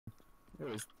There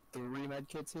was 3 med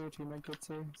kits here, 2 med kits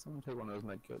here. Someone take one of those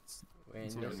med kits.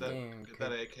 Wait, in this game, get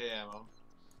that AK ammo.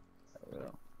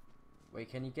 Wait,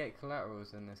 can you get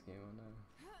collaterals in this game or no?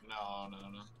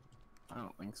 No. I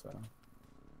don't think so.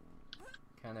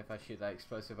 Can if I shoot that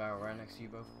explosive arrow right next to you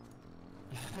both?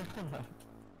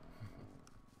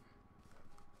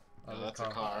 Oh, that's a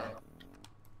car.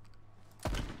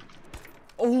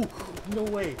 Oh, no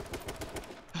way!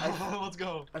 Let's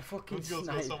go. I fucking Let's go,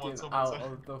 sniped someone, him someone, out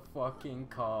someone. of the fucking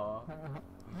car.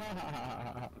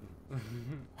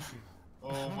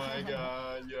 Oh my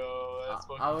god, yo, that's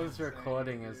fucking I was insane,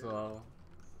 recording dude. as well.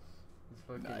 It's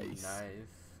fucking nice.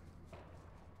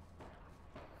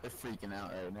 They're freaking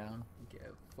out right now.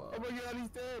 Get fucked. Oh my god, he's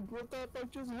dead! What the fuck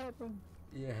just happened?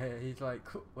 Yeah, he's like,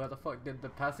 where the fuck did the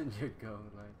passenger go?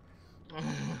 Like,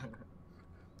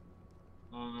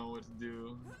 I don't know what to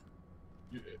do.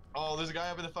 Oh, there's a guy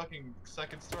up in the fucking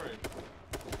second story.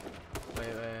 wait.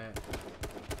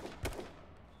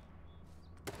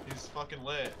 He's fucking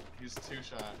lit. He's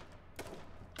 2-shot.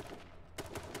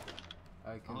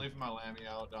 I'm leaving my Lammy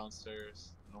out downstairs.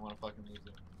 I don't want to fucking lose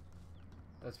it.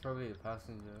 That's probably the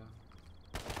passenger.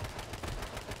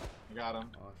 I got him.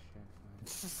 Oh shit.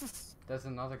 Nice. There's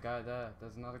another guy there.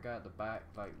 There's another guy at the back,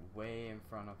 like way in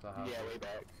front of the house. Yeah, way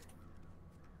back.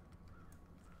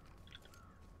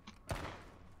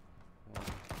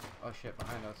 Oh shit,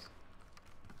 behind us.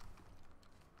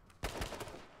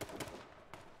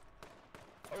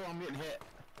 Oh, I'm getting hit.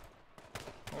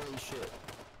 Holy shit.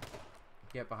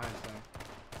 Get behind something.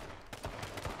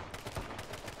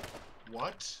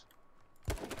 What?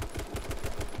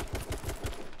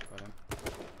 Got him.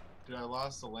 Dude, I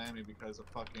lost the Lammy because of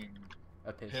fucking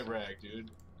A pistol. hit rag,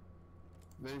 dude.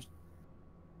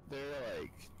 They're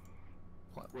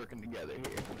like working together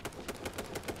here.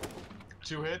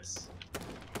 2 hits.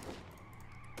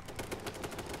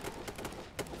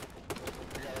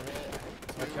 I got a hit.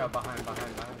 Watch out, behind.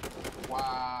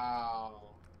 Wow.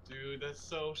 Dude, that's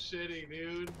so shitty,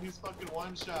 dude. He's fucking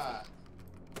 1-shot.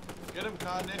 Get him,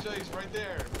 COD Ninja. He's right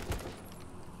there.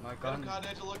 My Get him, gun. COD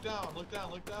Ninja. Look down. Look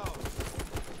down. Look down.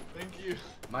 Thank you.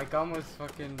 My gun was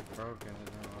fucking broken. It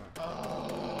didn't work.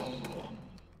 Oh.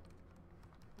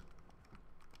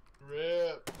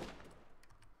 Rip.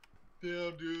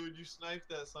 Damn, dude. You sniped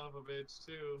that son of a bitch,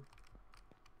 too.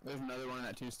 There's another one in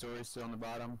that 2 stories still on the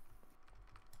bottom.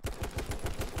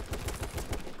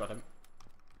 Got him.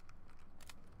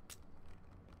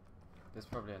 There's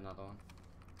probably another one.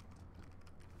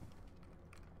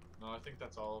 No, I think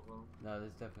that's all of them. No,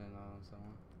 there's definitely another one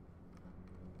somewhere.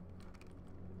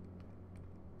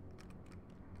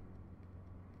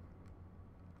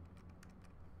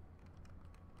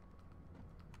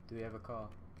 Do we have a car?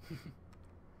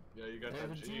 Yeah, you got There's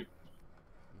that a Jeep.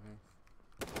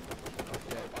 Nice.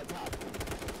 On top.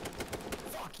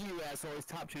 Fuck you, asshole. It's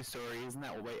top 2 story. Isn't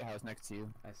that White House next to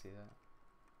you? I see that.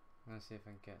 I'm gonna see if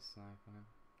I can get a snipe on him.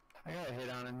 I got a hit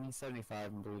on him. He's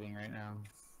 75 and bleeding right now.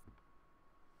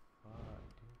 Fuck,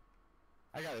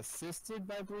 dude. I got assisted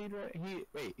by bleed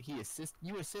right.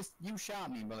 You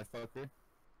shot me, motherfucker.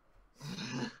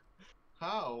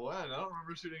 How? When? I don't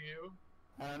remember shooting you.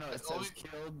 I don't know. It It's says only-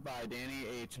 killed by Danny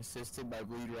H, assisted by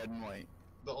bleed red and white.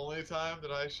 The only time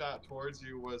that I shot towards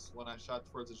you was when I shot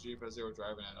towards the Jeep as they were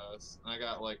driving at us. And I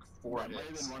got like 4 That might have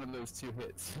hits. been one of those 2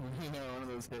 hits. One of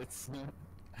those hits.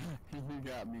 You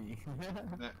got me.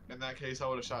 In that case, I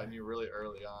would have shot you really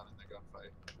early on in the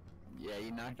gunfight. Yeah,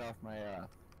 you knocked off my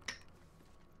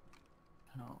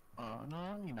no,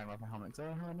 you knocked off my helmet. So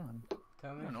hold on.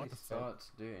 Tell me I don't know if what he the fuck.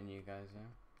 starts doing you guys, yeah?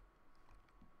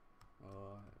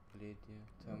 Or bleed you,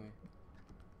 tell me.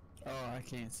 Oh, I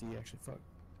can't see actually. Fuck.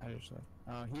 I just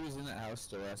he was in that house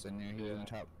still. Yes, I knew he was on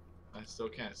top. I still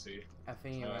can't see. I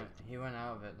think he went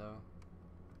out of it though.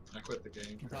 I quit the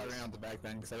game. He probably ran out the back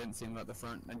then because I didn't see him at the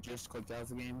front. I just clicked out of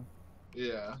the game.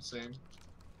 Yeah, same.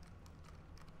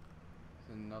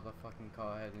 There's another fucking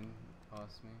car heading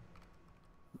past me.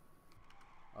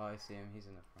 Oh, I see him. He's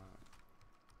in the front.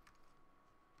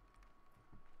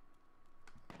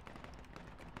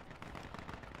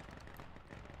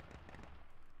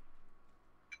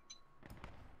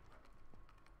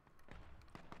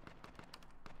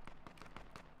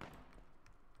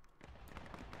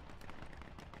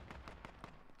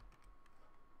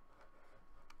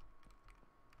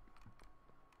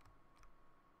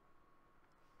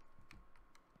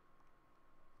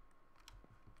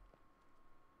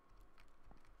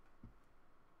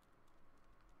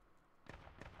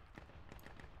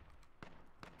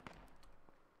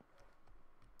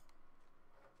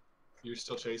 You're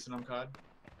still chasing him, COD?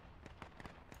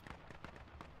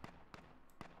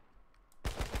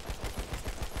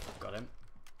 Got him.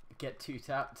 get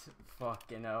 2-tapped.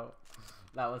 Fucking hell.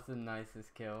 That was the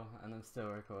nicest kill, and I'm still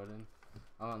recording.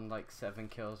 I'm on like 7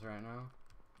 kills right now.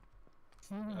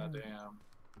 God damn.